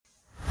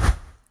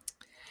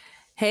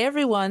Hey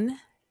everyone!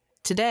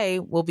 Today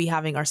we'll be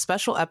having our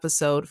special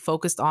episode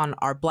focused on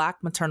our Black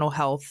maternal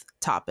health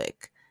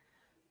topic.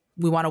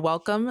 We want to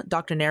welcome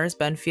Dr. Nerys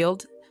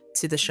Benfield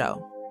to the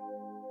show.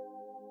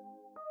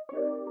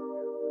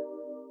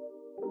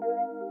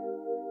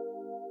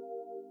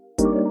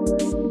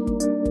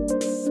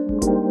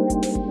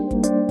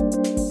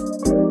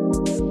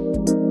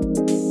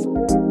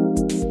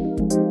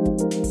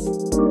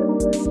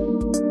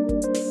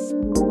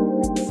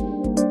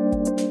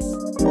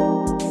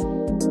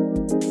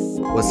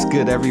 What's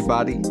good,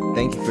 everybody?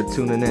 Thank you for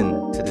tuning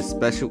in to this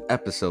special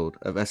episode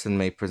of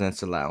SMA Presents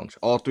the Lounge.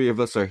 All three of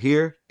us are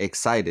here,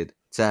 excited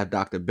to have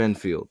Dr.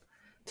 Benfield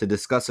to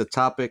discuss a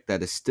topic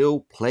that is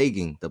still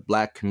plaguing the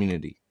Black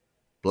community,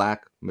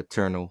 Black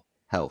maternal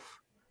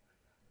health.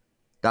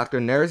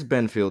 Dr. Nerys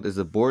Benfield is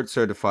a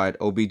board-certified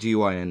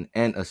OBGYN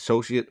and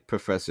associate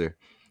professor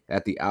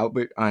at the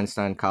Albert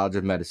Einstein College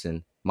of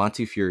Medicine,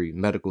 Montefiore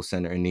Medical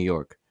Center in New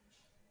York.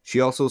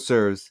 She also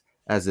serves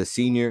as the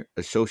Senior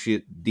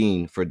Associate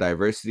Dean for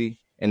Diversity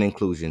and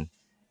Inclusion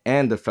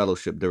and the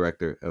Fellowship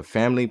Director of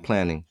Family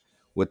Planning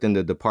within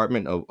the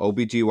Department of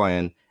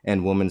OBGYN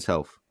and Women's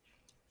Health.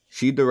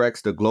 She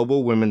directs the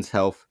Global Women's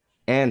Health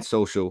and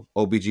Social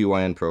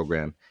OBGYN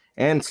program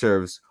and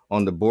serves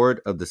on the board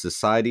of the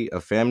Society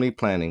of Family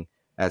Planning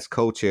as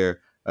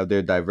co-chair of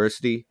their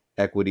Diversity,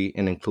 Equity,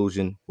 and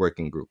Inclusion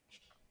Working Group.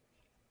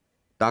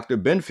 Dr.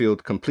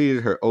 Benfield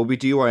completed her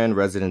OBGYN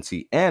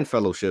residency and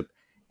fellowship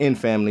in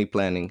family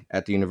planning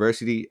at the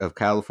University of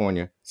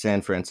California,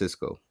 San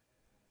Francisco.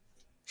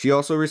 She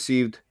also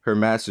received her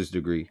master's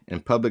degree in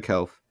public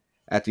health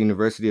at the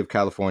University of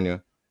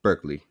California,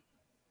 Berkeley.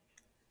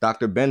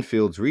 Dr.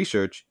 Benfield's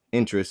research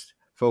interests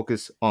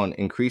focus on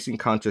increasing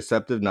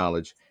contraceptive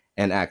knowledge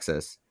and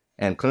access,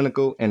 and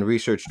clinical and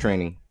research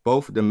training,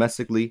 both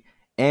domestically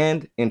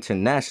and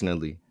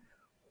internationally.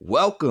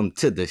 Welcome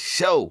to the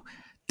show,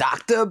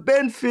 Dr.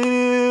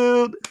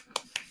 Benfield.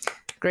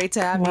 Great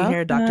to have you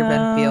here, Dr.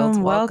 Benfield.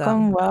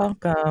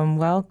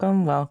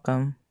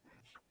 Welcome.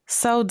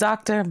 So,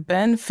 Dr.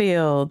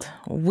 Benfield,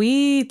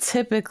 we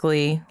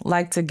typically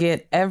like to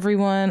get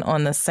everyone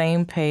on the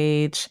same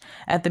page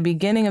at the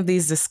beginning of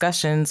these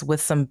discussions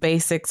with some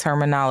basic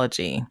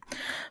terminology.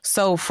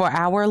 So, for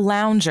our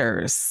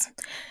loungers,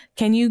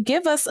 can you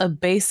give us a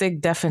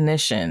basic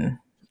definition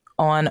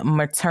on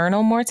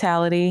maternal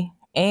mortality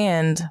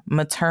and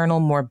maternal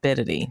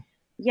morbidity?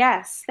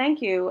 Yes,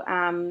 thank you.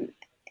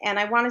 And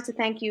I wanted to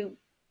thank you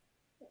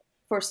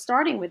for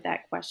starting with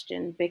that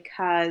question,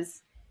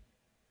 because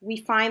we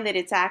find that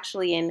it's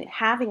actually in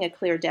having a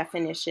clear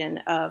definition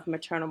of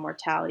maternal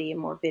mortality and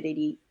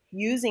morbidity,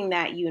 using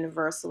that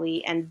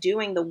universally and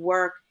doing the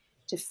work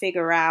to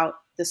figure out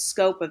the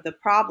scope of the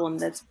problem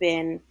that's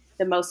been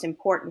the most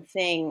important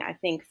thing, I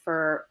think,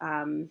 for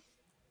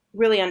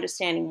really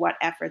understanding what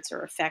efforts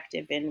are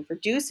effective in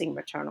reducing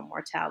maternal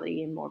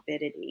mortality and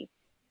morbidity.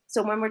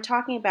 So when we're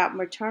talking about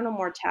maternal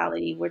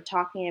mortality, we're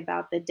talking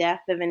about the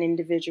death of an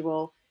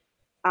individual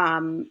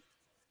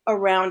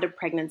around a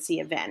pregnancy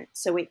event.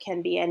 So it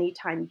can be any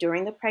time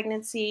during the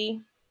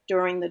pregnancy,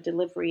 during the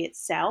delivery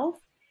itself,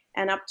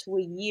 and up to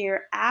a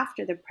year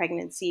after the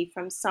pregnancy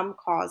from some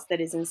cause that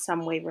is in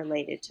some way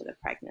related to the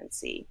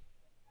pregnancy.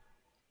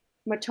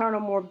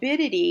 Maternal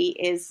morbidity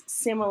is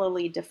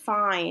similarly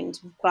defined,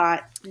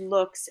 but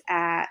looks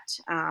at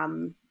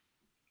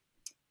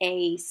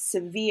a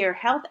severe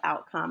health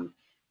outcome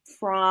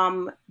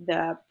from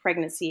the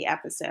pregnancy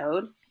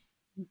episode.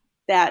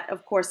 That,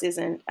 of course,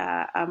 isn't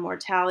a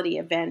mortality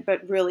event,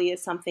 but really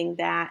is something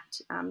that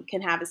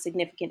can have a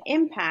significant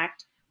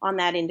impact on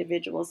that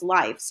individual's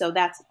life. So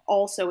that's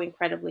also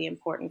incredibly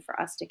important for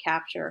us to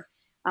capture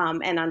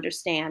and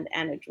understand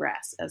and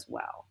address as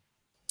well.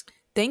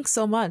 Thanks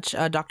so much,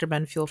 Dr.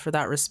 Benfield, for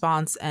that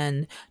response.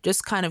 And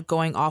just kind of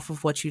going off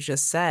of what you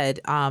just said,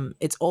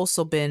 it's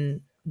also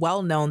been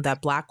well known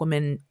that Black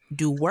women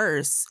do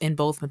worse in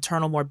both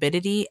maternal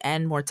morbidity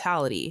and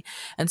mortality.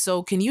 And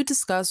so can you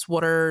discuss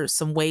what are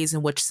some ways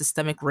in which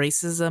systemic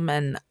racism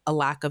and a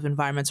lack of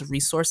environmental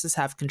resources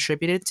have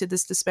contributed to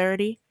this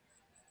disparity?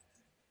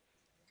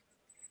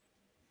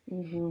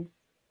 Mm-hmm.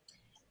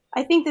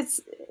 I think that's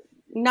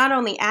not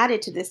only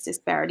added to this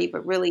disparity,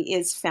 but really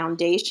is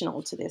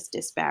foundational to this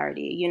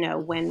disparity. You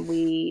know,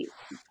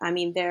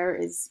 there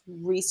is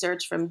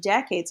research from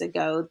decades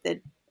ago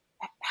that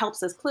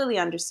helps us clearly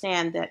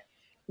understand that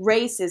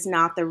race is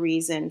not the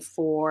reason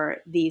for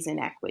these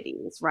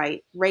inequities,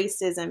 right?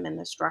 Racism and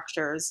the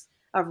structures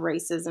of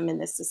racism in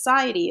this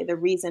society are the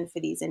reason for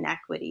these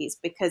inequities,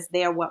 because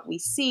they're what we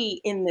see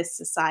in this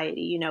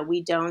society. You know,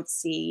 we don't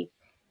see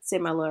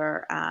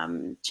similar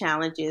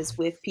challenges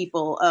with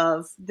people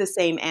of the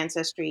same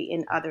ancestry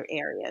in other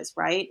areas,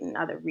 right? In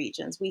other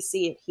regions. We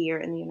see it here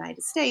in the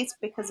United States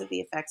because of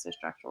the effects of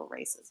structural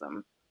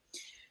racism.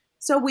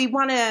 So we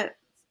want to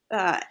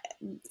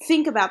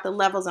think about the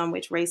levels on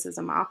which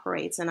racism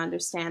operates and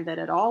understand that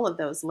at all of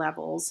those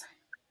levels,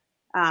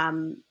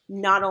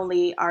 not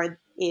only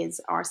is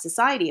our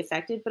society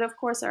affected, but of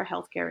course our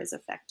healthcare is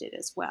affected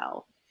as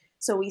well.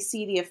 So we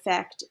see the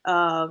effect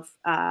of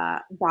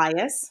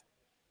bias,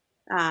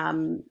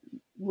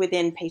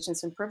 within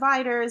patients and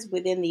providers,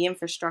 within the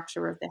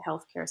infrastructure of the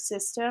healthcare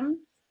system.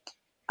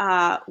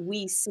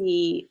 We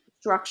see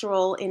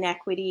structural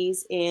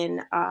inequities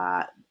in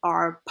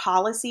our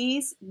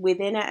policies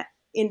within an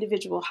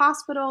individual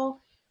hospital,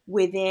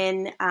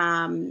 within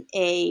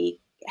a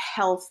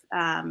health,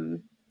 a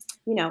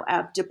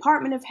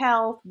Department of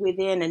Health,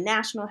 within a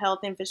national health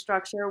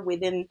infrastructure,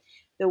 within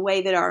the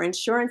way that our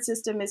insurance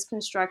system is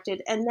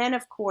constructed. And then,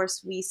 of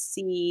course, we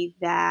see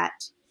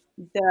that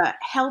the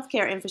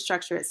healthcare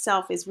infrastructure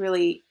itself is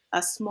really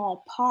a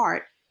small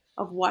part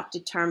of what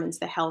determines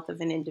the health of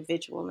an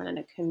individual and in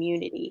a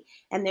community.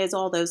 And there's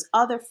all those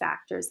other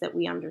factors that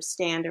we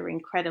understand are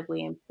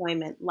incredibly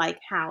important,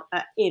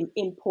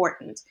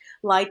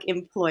 like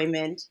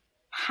employment,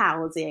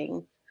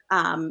 housing,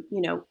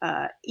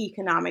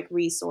 economic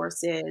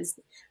resources,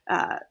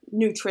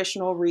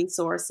 nutritional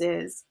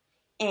resources.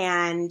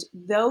 And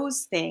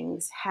those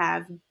things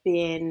have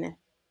been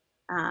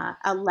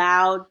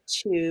allowed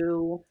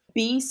to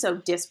be so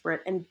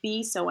disparate and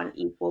be so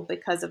unequal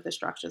because of the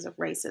structures of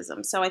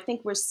racism. So I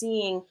think we're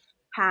seeing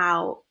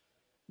how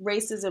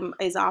racism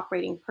is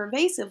operating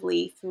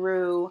pervasively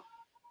through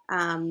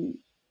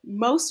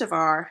most of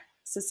our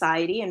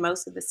society and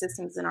most of the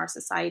systems in our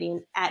society,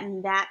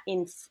 and that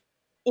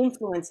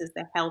influences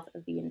the health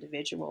of the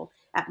individual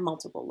at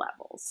multiple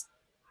levels.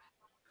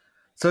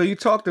 So you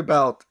talked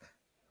about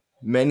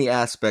many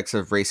aspects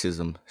of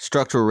racism: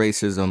 structural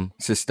racism,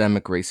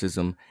 systemic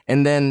racism,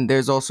 and then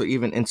there's also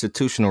even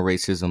institutional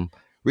racism.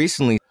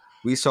 Recently,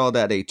 we saw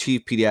that a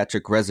chief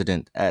pediatric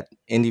resident at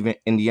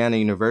Indiana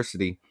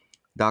University,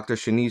 Dr.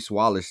 Shanice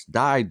Wallace,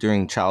 died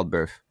during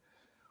childbirth.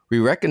 We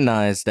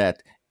recognize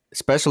that,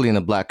 especially in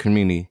the Black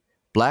community,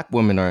 Black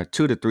women are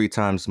 2 to 3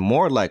 times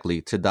more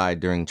likely to die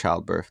during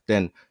childbirth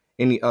than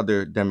any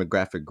other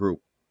demographic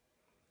group.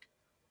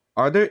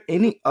 Are there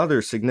any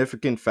other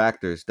significant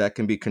factors that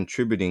can be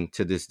contributing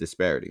to this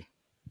disparity?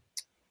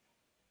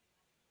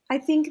 I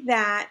think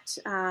that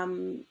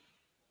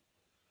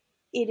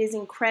it is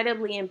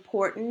incredibly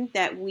important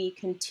that we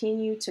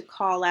continue to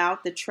call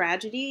out the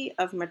tragedy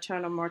of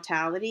maternal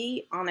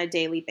mortality on a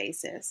daily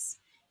basis.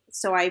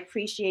 So I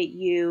appreciate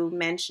you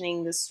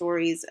mentioning the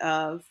stories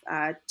of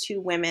 2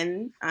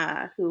 women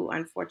who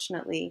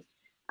unfortunately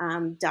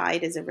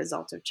died as a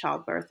result of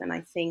childbirth. And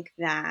I think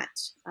that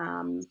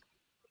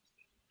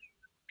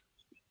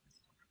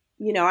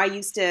I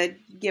used to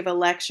give a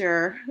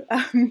lecture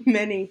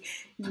many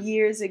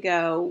years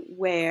ago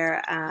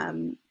where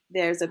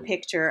there's a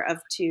picture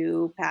of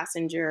 2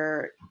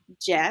 passenger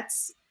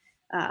jets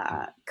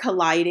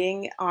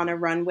colliding on a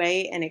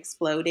runway and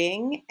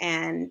exploding,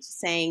 and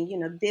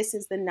saying, this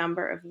is the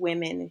number of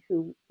women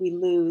who we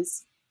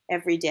lose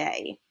every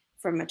day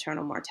from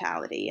maternal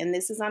mortality. And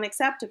this is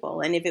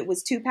unacceptable. And if it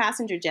was 2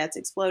 passenger jets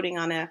exploding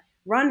on a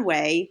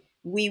runway,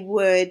 we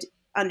would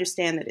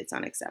understand that it's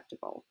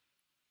unacceptable.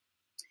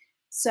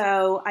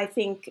 So I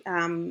think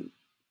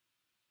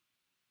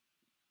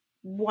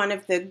one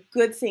of the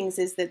good things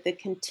is that the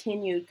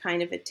continued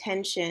kind of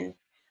attention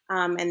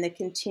and the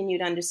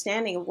continued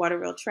understanding of what a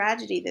real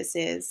tragedy this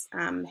is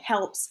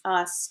helps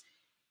us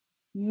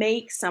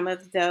make some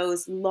of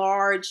those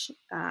large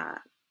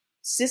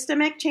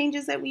systemic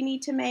changes that we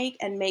need to make,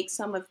 and make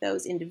some of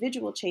those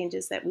individual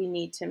changes that we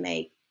need to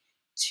make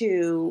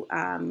to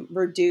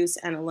reduce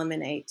and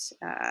eliminate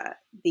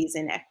these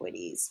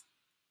inequities.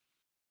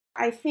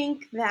 I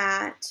think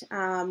that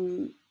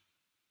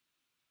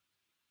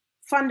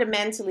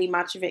fundamentally,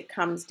 much of it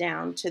comes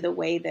down to the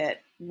way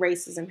that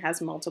racism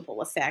has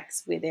multiple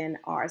effects within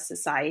our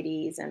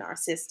societies and our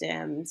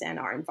systems and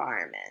our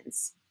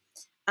environments.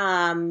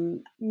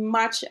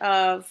 Much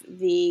of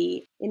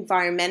the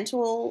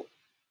environmental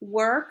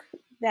work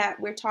that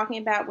we're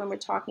talking about when we're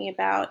talking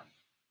about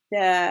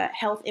the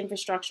health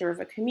infrastructure of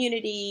a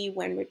community,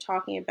 when we're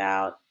talking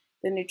about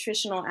the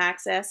nutritional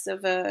access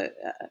of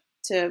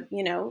to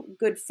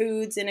good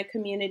foods in a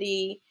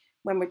community,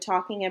 when we're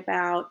talking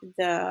about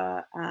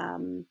the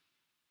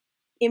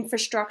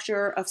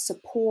infrastructure of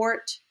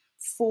support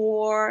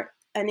for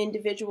an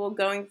individual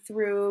going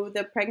through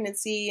the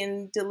pregnancy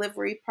and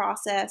delivery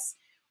process,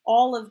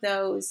 all of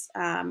those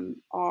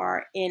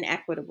are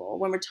inequitable.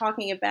 When we're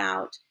talking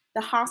about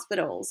the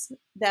hospitals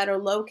that are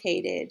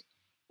located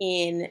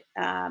in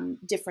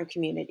different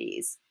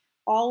communities,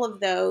 all of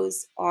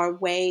those are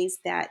ways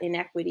that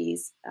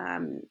inequities,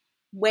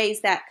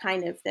 ways that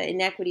kind of the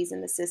inequities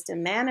in the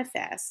system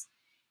manifest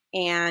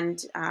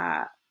and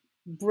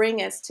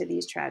bring us to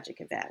these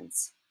tragic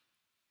events.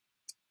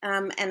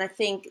 And I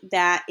think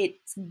that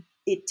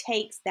it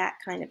takes that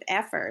kind of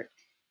effort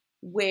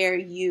where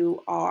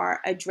you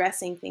are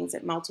addressing things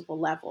at multiple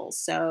levels.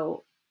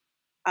 So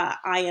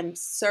I am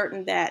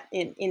certain that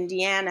in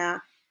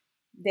Indiana,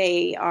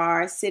 they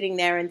are sitting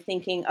there and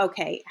thinking,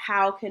 okay,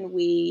 how can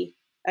we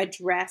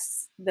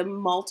address the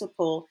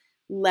multiple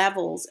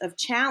levels of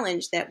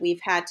challenge that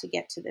we've had to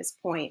get to this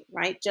point,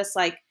 right? Just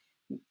like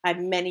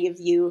many of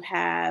you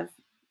have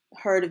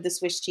heard of the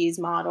Swiss cheese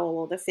model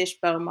or the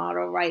fishbone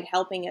model, right?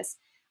 Helping us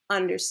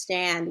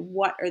understand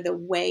how are the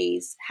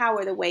ways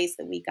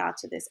that we got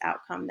to this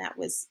outcome that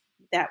was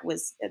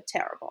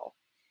terrible.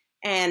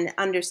 And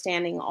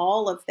understanding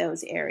all of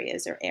those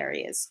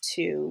areas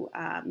to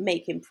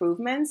make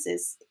improvements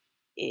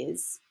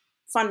is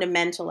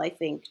fundamental, I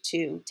think,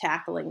 to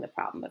tackling the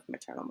problem of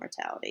maternal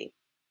mortality.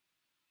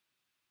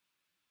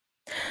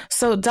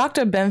 So,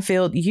 Dr.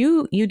 Benfield,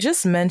 you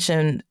just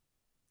mentioned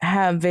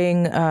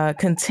having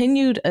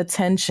continued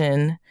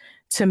attention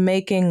to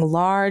making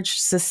large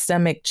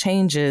systemic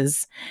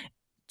changes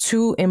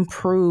to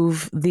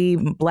improve the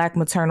Black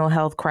maternal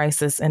health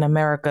crisis in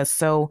America.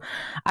 So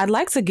I'd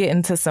like to get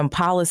into some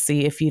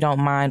policy, if you don't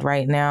mind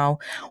right now.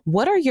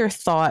 What are your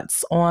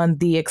thoughts on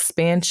the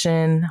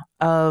expansion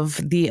of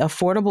the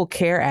Affordable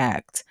Care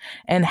Act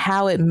and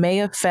how it may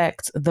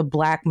affect the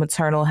Black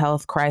maternal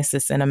health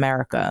crisis in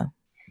America?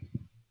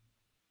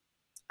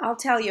 I'll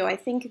tell you, I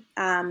think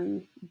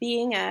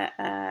being a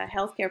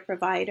healthcare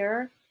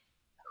provider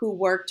who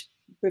worked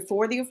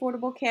before the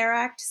Affordable Care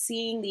Act,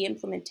 seeing the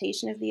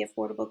implementation of the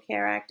Affordable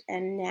Care Act,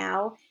 and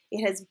now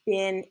it has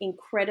been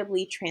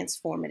incredibly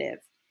transformative.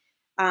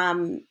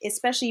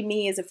 Especially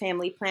me as a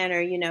family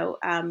planner,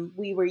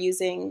 we were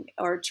using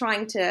or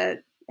trying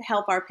to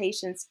help our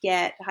patients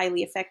get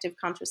highly effective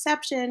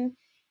contraception,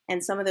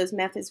 and some of those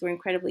methods were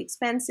incredibly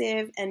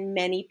expensive, and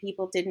many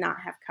people did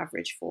not have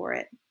coverage for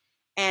it.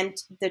 And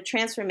the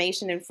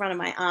transformation in front of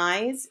my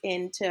eyes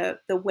into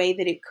the way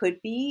that it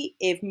could be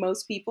if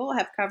most people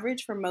have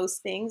coverage for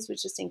most things was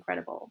just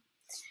incredible.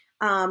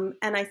 And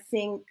I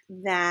think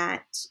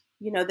that,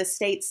 the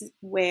states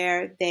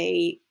where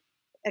they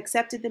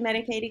accepted the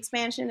Medicaid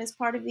expansion as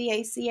part of the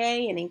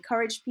ACA and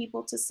encouraged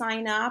people to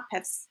sign up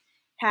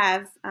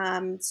have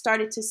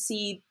started to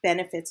see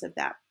benefits of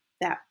that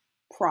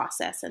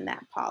process and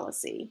that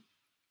policy.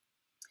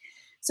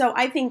 So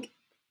I think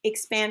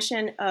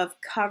expansion of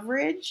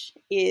coverage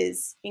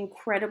is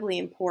incredibly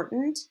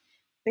important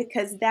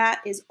because that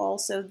is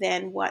also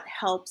then what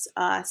helps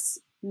us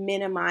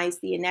minimize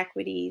the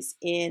inequities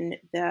in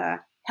the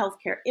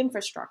healthcare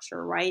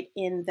infrastructure, right?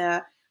 In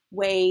the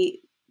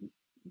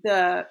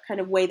kind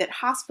of way that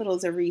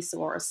hospitals are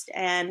resourced,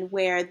 and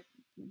where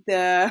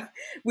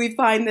we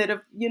find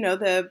that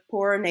the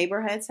poorer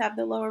neighborhoods have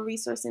the lower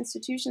resource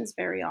institutions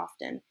very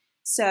often.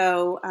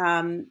 So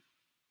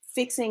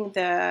fixing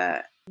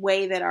the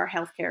way that our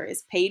healthcare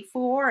is paid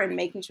for and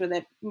making sure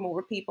that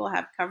more people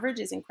have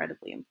coverage is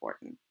incredibly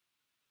important.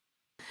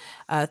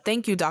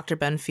 Thank you, Dr.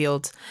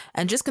 Benfield.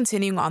 And just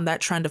continuing on that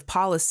trend of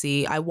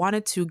policy, I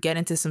wanted to get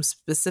into some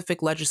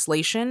specific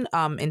legislation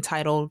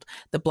entitled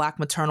the Black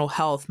Maternal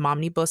Health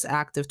Momnibus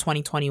Act of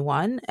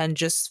 2021. And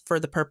just for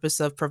the purpose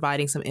of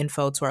providing some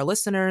info to our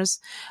listeners,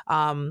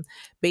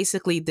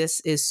 basically, this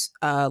is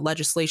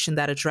legislation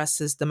that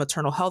addresses the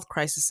maternal health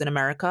crisis in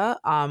America,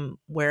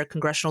 where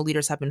congressional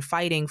leaders have been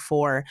fighting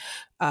for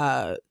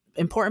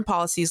important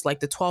policies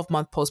like the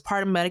 12-month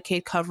postpartum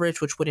Medicaid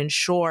coverage, which would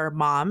ensure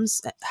moms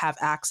have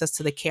access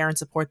to the care and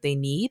support they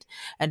need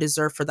and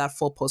deserve for that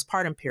full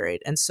postpartum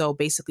period. And so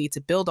basically to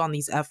build on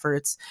these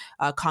efforts,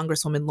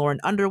 Congresswoman Lauren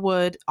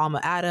Underwood, Alma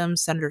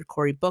Adams, Senator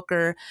Cory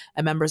Booker,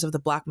 and members of the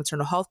Black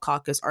Maternal Health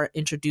Caucus are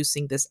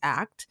introducing this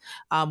act,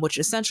 which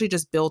essentially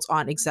just builds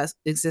on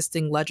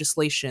existing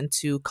legislation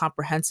to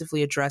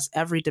comprehensively address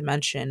every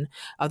dimension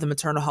of the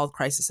maternal health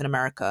crisis in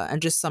America.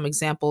 And just some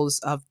examples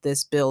of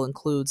this bill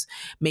includes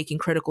making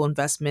critical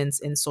investments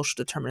in social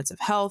determinants of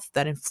health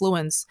that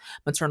influence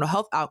maternal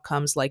health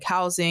outcomes like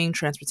housing,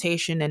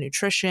 transportation, and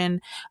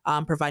nutrition,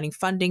 providing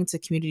funding to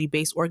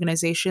community-based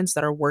organizations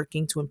that are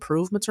working to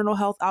improve maternal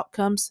health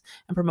outcomes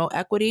and promote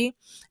equity,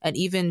 and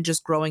even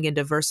just growing and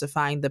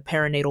diversifying the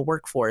perinatal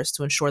workforce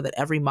to ensure that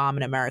every mom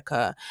in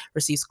America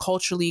receives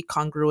culturally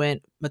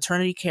congruent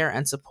maternity care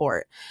and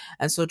support.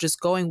 And so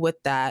just going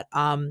with that,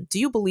 do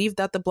you believe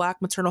that the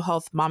Black Maternal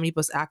Health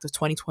Momnibus Act of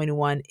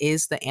 2021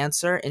 is the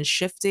answer in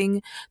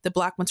shifting the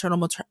Black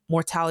maternal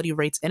mortality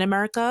rates in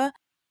America?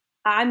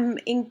 I'm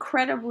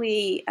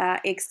incredibly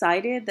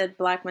excited that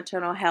Black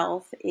maternal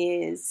health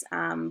is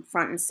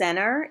front and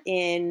center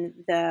in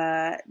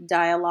the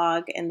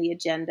dialogue and the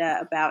agenda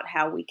about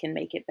how we can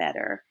make it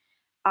better.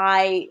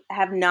 I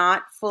have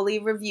not fully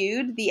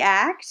reviewed the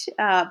act,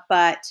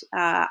 but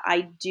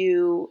I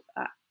do.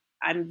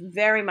 I'm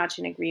very much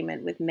in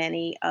agreement with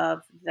many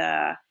of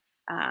the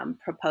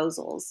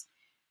proposals.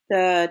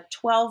 The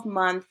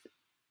 12-month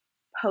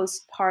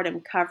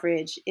postpartum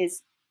coverage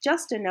is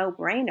just a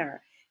no-brainer.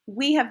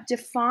 We have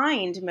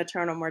defined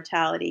maternal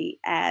mortality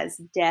as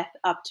death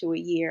up to a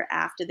year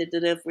after the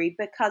delivery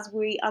because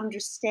we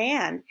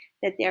understand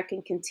that there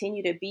can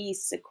continue to be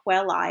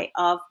sequelae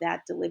of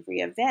that delivery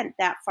event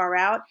that far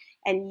out,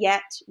 and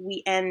yet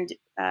we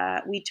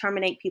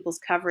terminate people's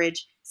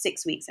coverage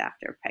 6 weeks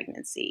after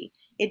pregnancy.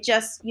 It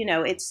just,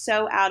 it's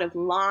so out of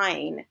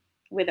line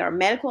with our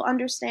medical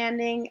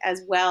understanding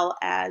as well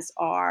as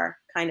our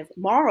kind of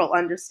moral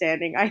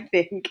understanding, I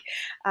think,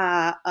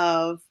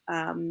 of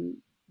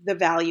the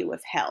value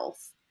of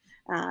health.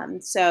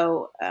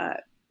 So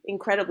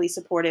incredibly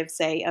supportive,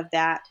 say, of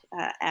that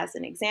as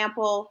an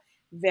example.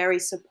 very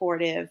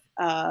supportive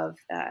of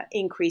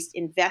increased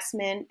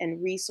investment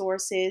and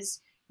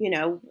resources.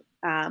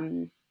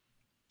 When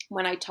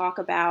I talk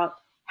about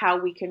how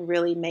we can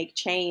really make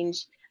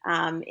change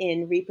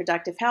in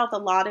reproductive health, a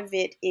lot of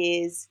it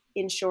is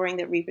ensuring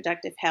that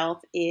reproductive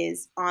health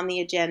is on the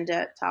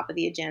agenda, top of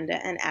the agenda,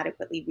 and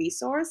adequately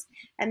resourced.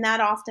 And that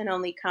often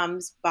only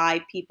comes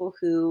by people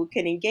who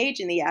can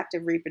engage in the act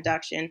of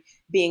reproduction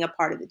being a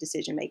part of the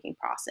decision-making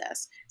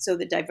process. So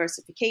the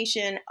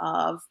diversification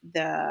of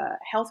the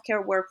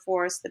healthcare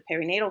workforce, the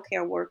perinatal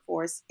care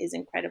workforce is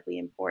incredibly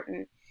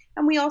important.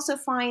 And we also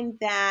find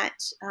that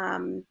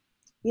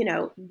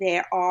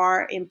there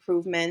are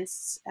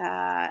improvements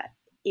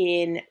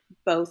in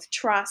both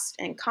trust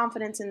and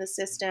confidence in the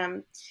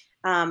system,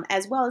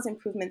 as well as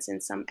improvements in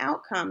some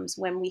outcomes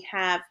when we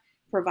have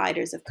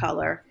providers of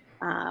color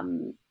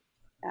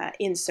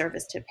in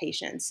service to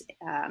patients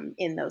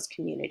in those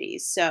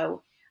communities.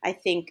 So I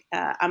think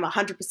I'm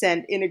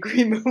 100% in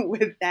agreement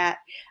with that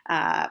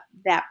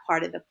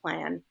part of the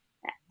plan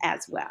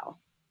as well.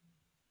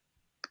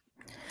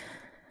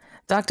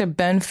 Dr.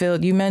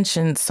 Benfield, you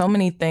mentioned so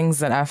many things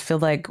that I feel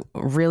like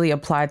really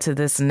apply to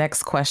this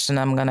next question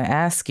I'm going to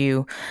ask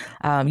you.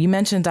 You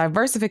mentioned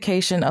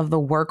diversification of the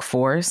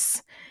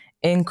workforce,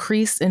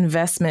 increased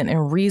investment in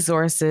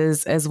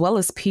resources, as well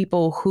as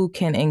people who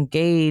can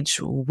engage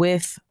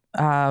with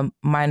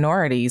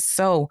minorities.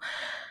 So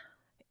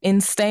in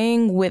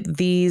staying with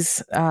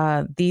these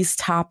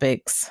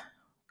topics,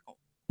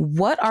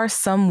 what are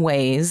some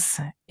ways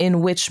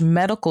in which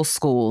medical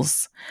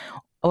schools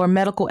or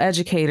medical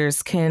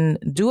educators can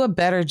do a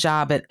better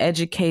job at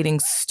educating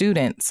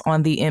students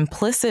on the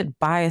implicit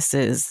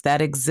biases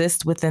that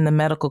exist within the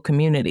medical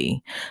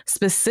community,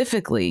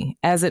 specifically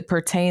as it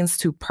pertains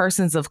to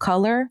persons of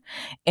color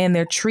and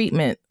their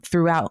treatment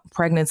throughout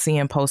pregnancy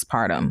and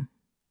postpartum?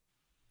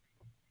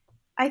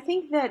 I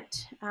think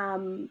that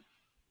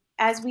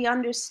as we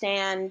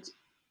understand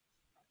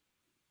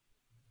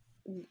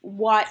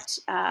what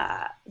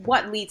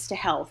leads to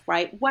health,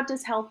 right? What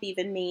does health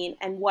even mean,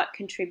 and what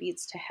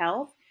contributes to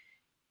health?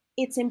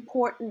 It's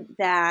important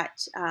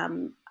that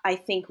I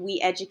think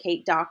we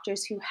educate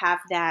doctors who have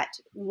that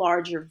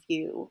larger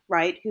view,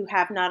 right? Who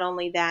have not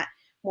only that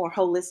more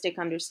holistic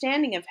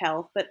understanding of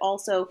health, but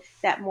also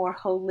that more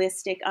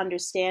holistic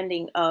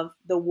understanding of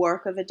the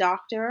work of a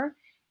doctor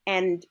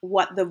and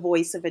what the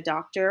voice of a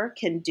doctor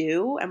can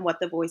do and what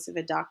the voice of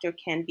a doctor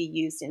can be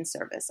used in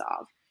service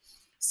of.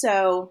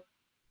 So,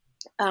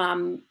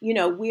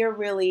 we're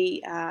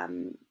really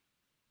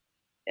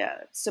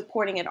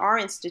supporting at our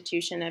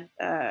institution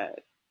a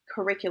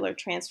curricular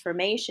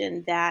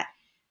transformation that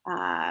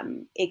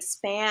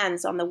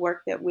expands on the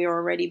work that we've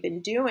already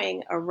been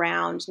doing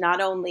around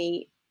not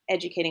only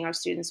educating our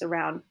students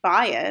around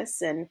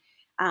bias and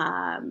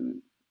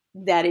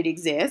that it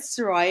exists,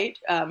 right?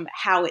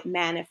 How it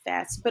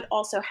manifests, but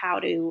also how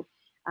to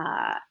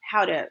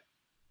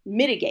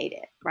mitigate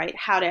it, right?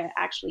 How to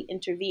actually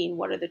intervene.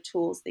 What are the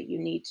tools that you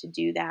need to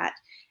do that?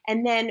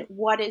 And then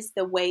what is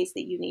the ways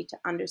that you need to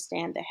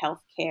understand the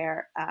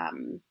healthcare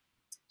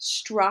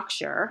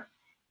structure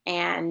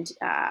and,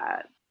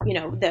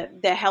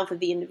 the health of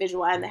the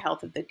individual and the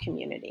health of the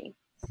community.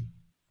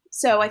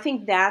 So I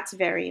think that's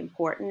very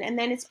important. And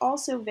then it's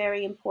also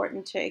very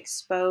important to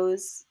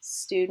expose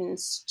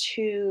students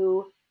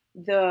to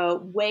the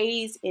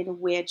ways in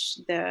which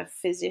the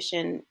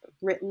physician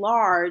writ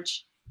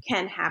large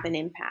can have an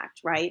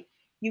impact, right?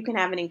 You can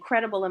have an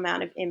incredible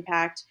amount of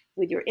impact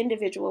with your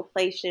individual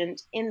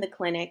patient in the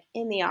clinic,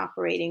 in the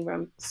operating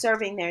room,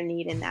 serving their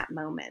need in that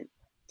moment.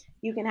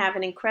 You can have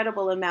an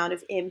incredible amount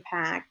of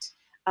impact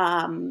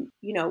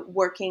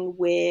working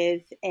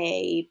with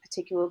a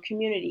particular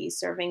community,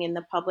 serving in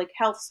the public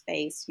health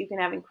space. You can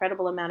have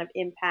incredible amount of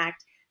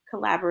impact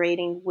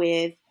collaborating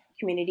with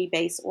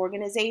community-based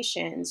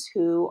organizations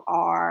who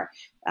are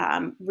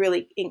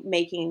really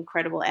making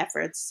incredible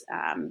efforts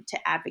to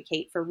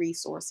advocate for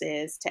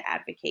resources, to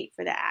advocate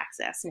for the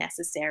access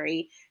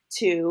necessary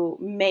to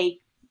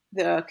make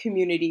the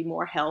community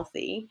more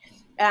healthy.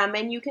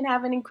 And you can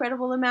have an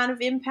incredible amount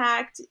of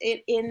impact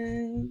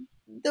in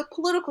the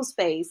political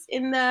space,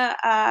 in the,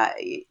 I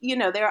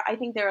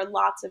think there are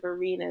lots of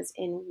arenas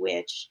in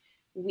which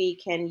we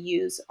can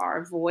use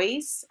our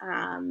voice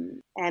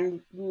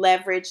and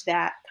leverage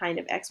that kind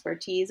of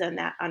expertise and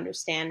that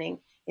understanding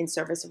in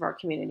service of our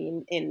community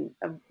in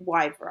a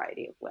wide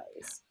variety of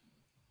ways.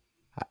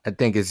 I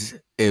think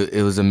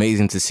it was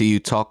amazing to see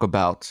you talk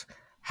about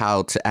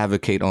how to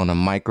advocate on a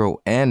micro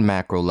and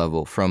macro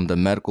level from the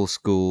medical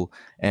school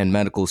and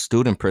medical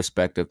student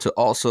perspective to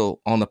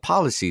also on the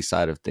policy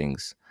side of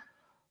things.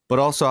 But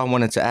also I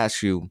wanted to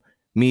ask you,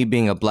 me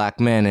being a Black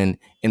man, and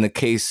in the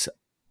case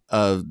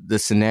of the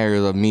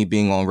scenario of me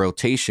being on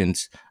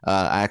rotations,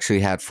 I actually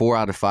had 4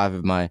 out of 5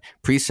 of my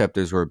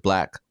preceptors were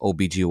Black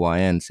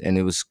OBGYNs, and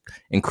it was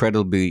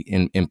incredibly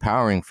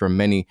empowering for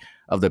many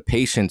of the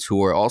patients who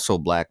were also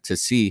Black to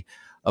see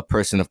a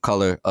person of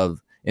color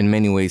of, in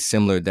many ways,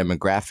 similar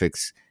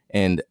demographics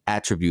and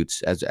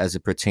attributes as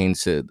it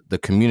pertains to the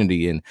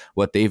community and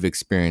what they've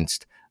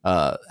experienced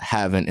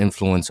have an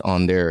influence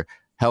on their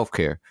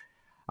healthcare.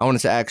 I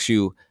wanted to ask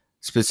you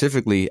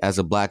specifically as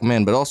a Black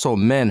man, but also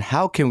men,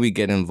 how can we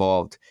get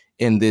involved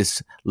in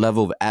this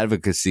level of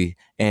advocacy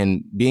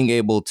and being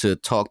able to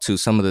talk to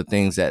some of the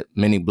things that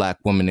many Black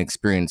women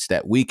experience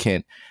that we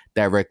can't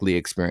directly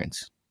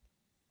experience?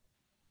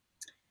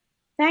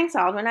 Thanks,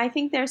 Aldwin. I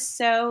think there's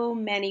so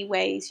many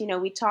ways.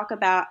 We talk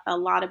a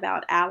lot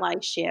about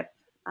allyship,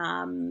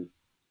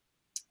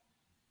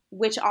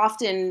 which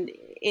often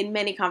in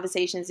many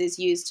conversations is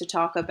used to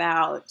talk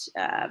about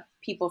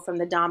people from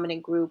the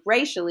dominant group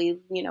racially,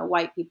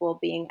 white people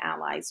being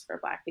allies for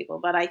Black people.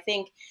 But I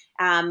think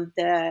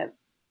the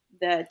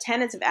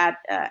tenets of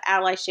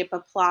allyship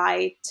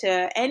apply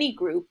to any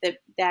group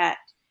that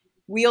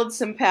wields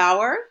some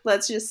power,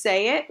 let's just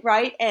say it,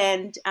 right?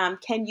 And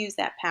can use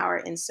that power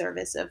in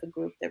service of a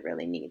group that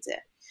really needs it.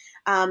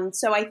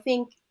 So I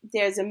think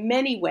there's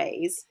many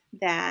ways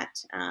that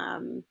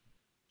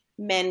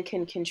men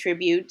can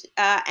contribute.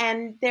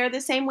 And they're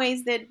the same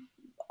ways that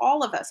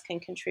all of us can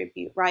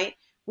contribute, right?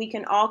 We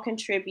can all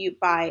contribute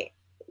by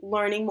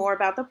learning more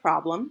about the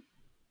problem.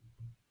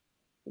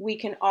 We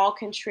can all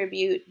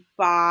contribute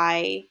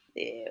by,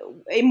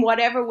 in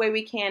whatever way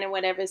we can, in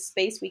whatever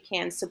space we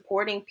can,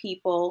 supporting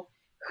people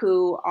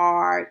who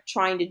are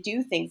trying to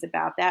do things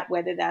about that,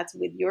 whether that's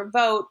with your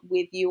vote,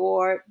 with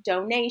your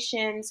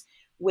donations,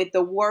 with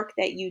the work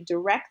that you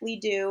directly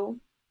do.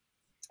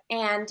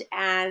 And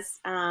as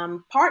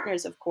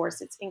partners, of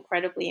course, it's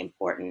incredibly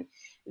important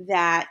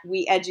that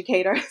we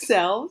educate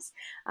ourselves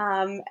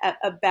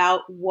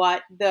about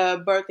what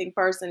the birthing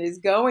person is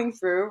going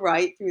through,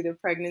 right, through the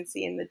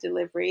pregnancy and the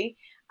delivery.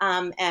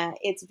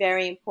 It's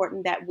very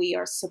important that we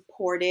are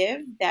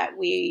supportive, that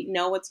we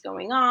know what's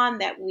going on,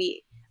 that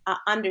we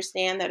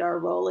understand that our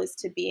role is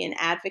to be an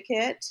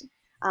advocate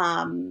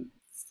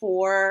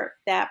for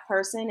that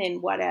person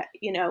in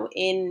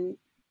in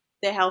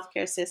the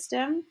healthcare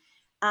system.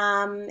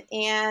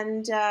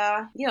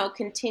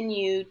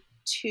 Continue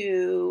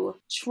to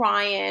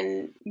try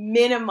and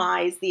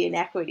minimize the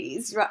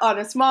inequities on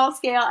a small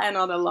scale and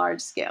on a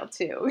large scale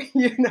too,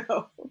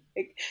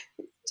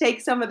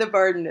 take some of the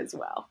burden as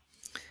well.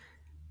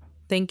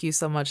 Thank you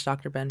so much,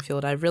 Dr.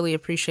 Benfield. I really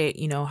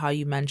appreciate, how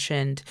you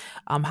mentioned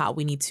how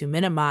we need to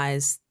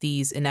minimize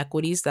these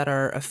inequities that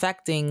are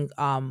affecting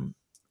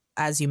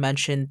as you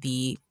mentioned,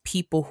 the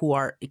people who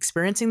are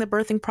experiencing the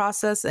birthing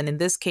process. And in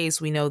this case,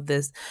 we know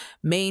the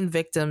main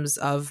victims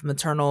of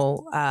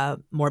maternal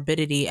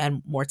morbidity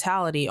and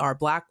mortality are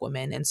Black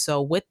women. And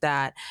so with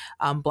that,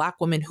 Black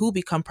women who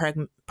become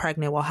pregnant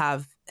will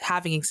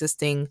having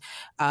existing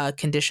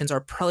conditions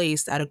are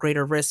placed at a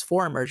greater risk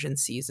for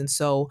emergencies. And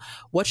so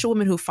what should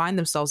women who find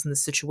themselves in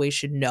this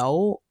situation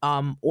know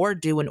or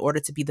do in order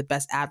to be the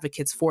best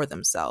advocates for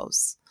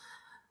themselves?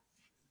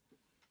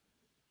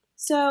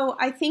 So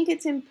I think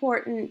it's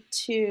important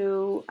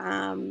to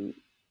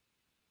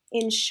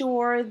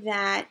ensure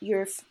that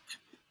you're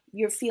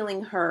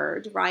feeling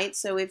heard, right?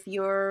 So if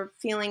you're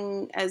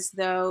feeling as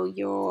though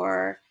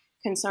your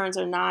concerns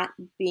are not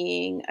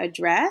being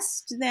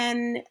addressed,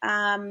 then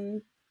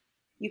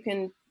you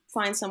can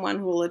find someone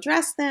who will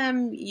address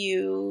them.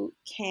 You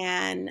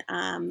can,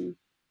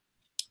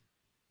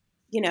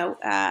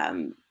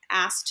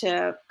 ask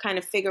to kind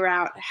of figure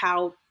out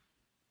how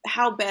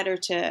better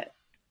to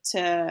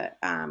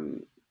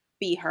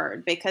be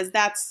heard, because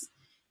that's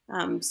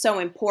so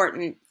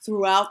important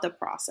throughout the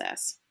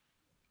process.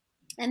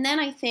 And then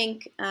I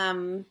think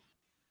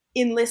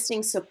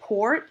enlisting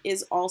support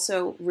is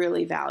also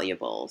really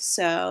valuable.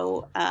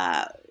 So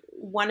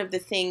one of the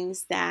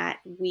things that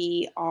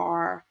we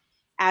are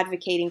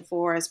advocating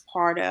for as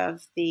part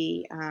of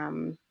the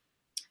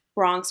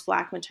Bronx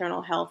Black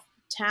Maternal Health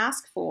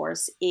Task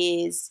Force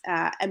is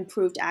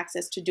improved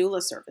access to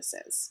doula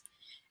services,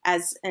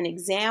 as an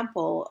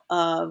example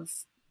of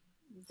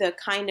the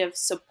kind of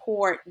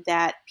support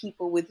that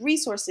people with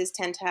resources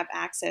tend to have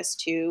access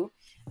to,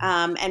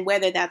 and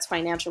whether that's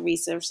financial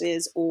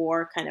resources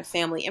or kind of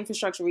family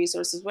infrastructure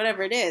resources,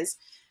 whatever it is,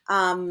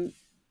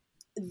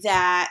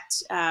 that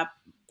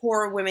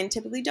poor women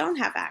typically don't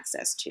have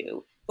access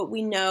to. But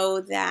we know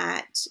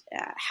that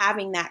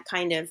having that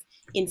kind of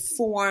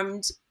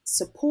informed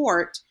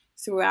support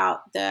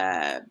throughout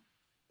the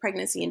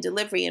pregnancy and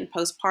delivery and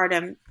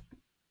postpartum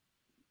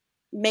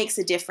makes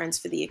a difference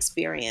for the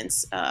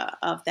experience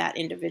of that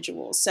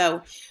individual.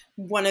 So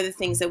one of the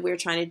things that we're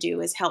trying to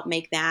do is help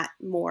make that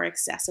more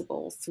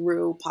accessible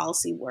through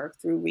policy work,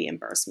 through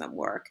reimbursement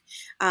work.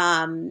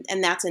 And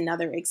that's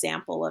another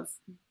example of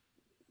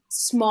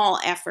small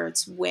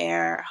efforts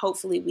where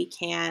hopefully we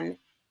can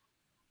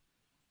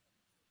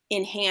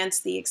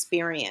enhance the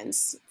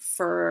experience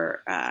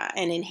for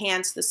and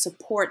enhance the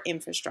support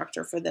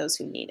infrastructure for those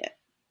who need it.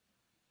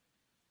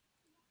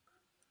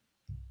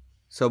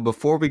 So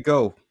before we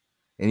go,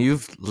 and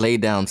you've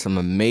laid down some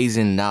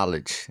amazing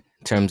knowledge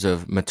in terms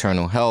of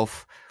maternal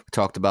health. We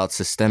talked about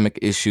systemic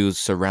issues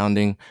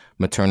surrounding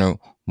maternal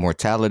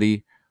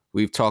mortality.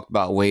 We've talked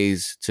about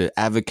ways to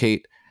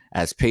advocate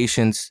as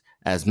patients,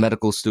 as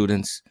medical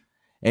students,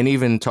 and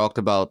even talked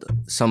about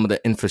some of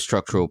the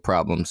infrastructural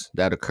problems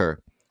that occur.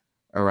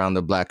 around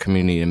the Black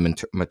community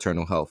and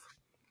maternal health.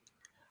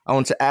 I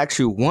want to ask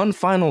you one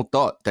final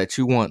thought that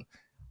you want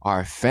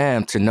our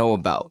fam to know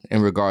about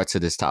in regard to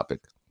this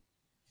topic.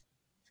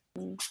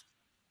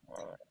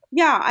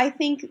 Yeah, I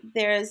think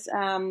there's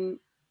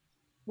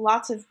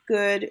lots of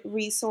good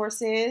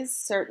resources.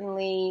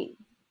 Certainly,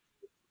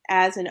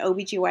 as an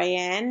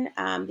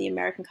OBGYN, the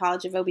American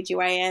College of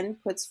OBGYN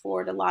puts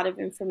forward a lot of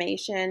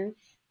information.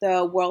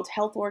 The World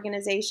Health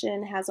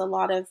Organization has a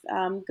lot of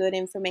good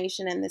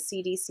information, and the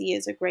CDC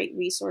is a great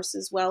resource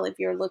as well if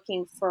you're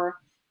looking for,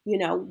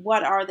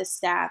 what are the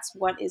stats,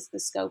 what is the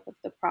scope of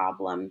the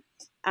problem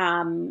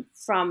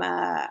from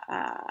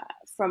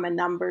a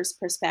numbers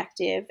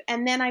perspective.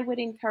 And then I would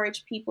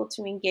encourage people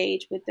to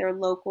engage with their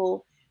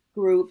local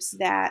groups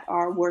that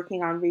are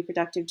working on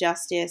reproductive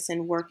justice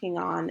and working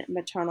on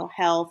maternal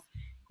health,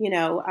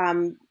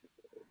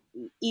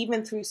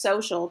 even through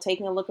social,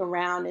 taking a look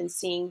around and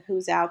seeing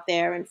who's out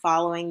there and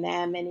following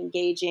them and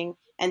engaging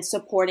and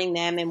supporting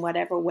them in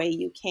whatever way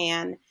you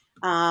can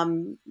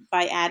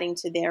by adding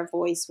to their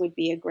voice would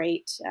be a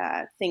great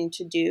thing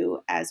to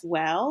do as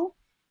well.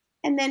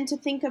 And then to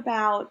think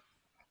about,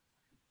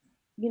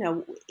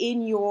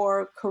 in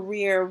your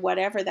career,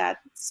 whatever that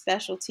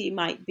specialty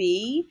might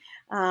be,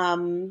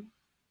 that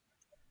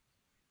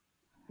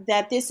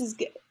this is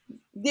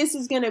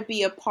going to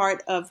be a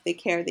part of the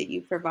care that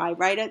you provide,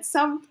 right? At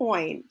some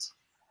point,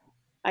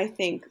 I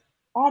think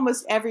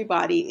almost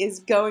everybody is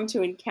going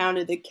to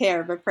encounter the care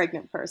of a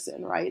pregnant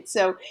person, right?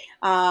 So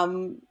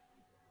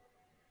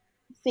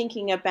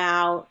thinking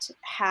about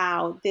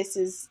how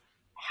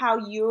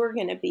you're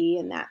going to be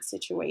in that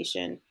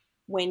situation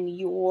when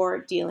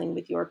you're dealing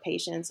with your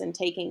patients and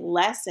taking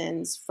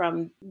lessons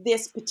from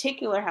this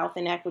particular health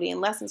inequity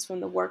and lessons from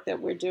the work that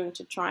we're doing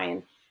to try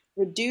and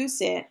reduce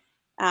it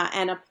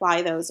and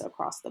apply those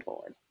across the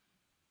board.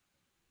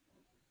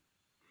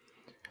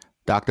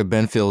 Dr.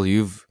 Benfield,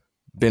 you've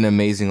been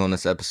amazing on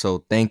this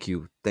episode. Thank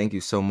you. Thank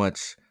you so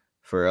much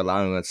for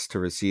allowing us to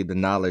receive the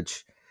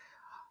knowledge.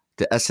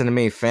 The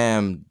SNMA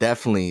fam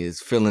definitely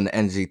is feeling the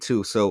energy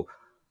too. So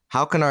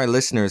how can our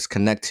listeners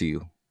connect to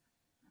you?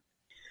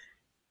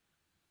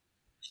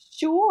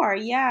 Sure,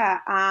 yeah.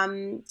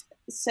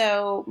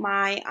 So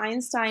my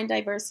Einstein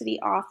diversity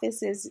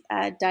office is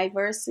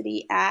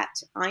diversity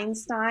at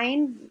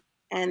Einstein,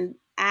 and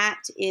at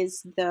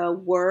is the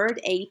word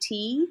AT.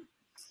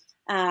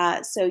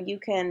 So you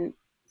can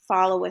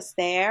follow us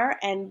there,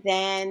 and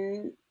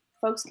then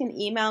folks can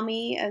email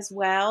me as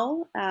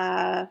well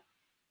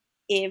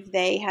if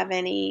they have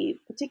any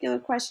particular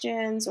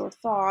questions or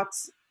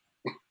thoughts.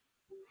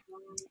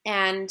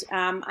 And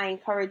I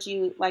encourage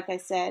you, like I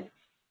said,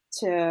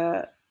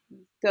 to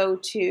go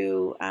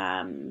to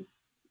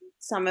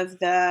some of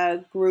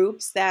the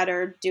groups that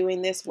are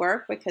doing this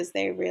work, because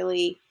they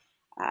really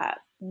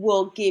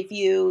will give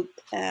you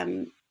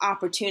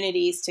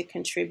opportunities to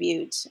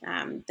contribute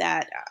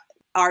that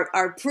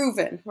are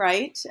proven,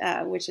 right?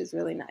 Which is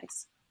really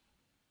nice.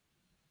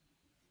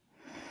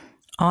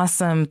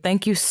 Awesome.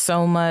 Thank you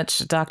so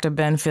much, Dr.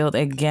 Benfield.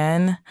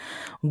 Again,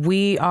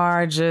 we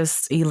are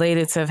just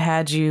elated to have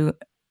had you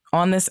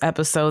on this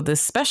episode,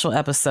 this special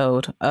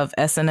episode of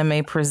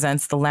SNMA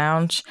Presents The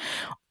Lounge,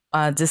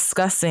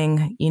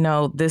 discussing,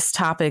 this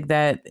topic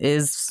that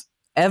is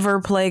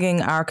ever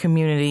plaguing our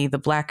community, the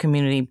Black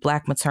community,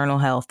 Black maternal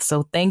health.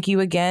 So thank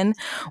you again.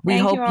 We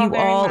hope you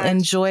all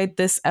enjoyed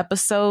this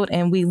episode,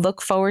 and we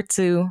look forward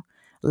to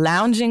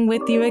lounging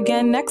with you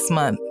again next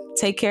month.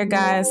 Take care,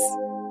 guys.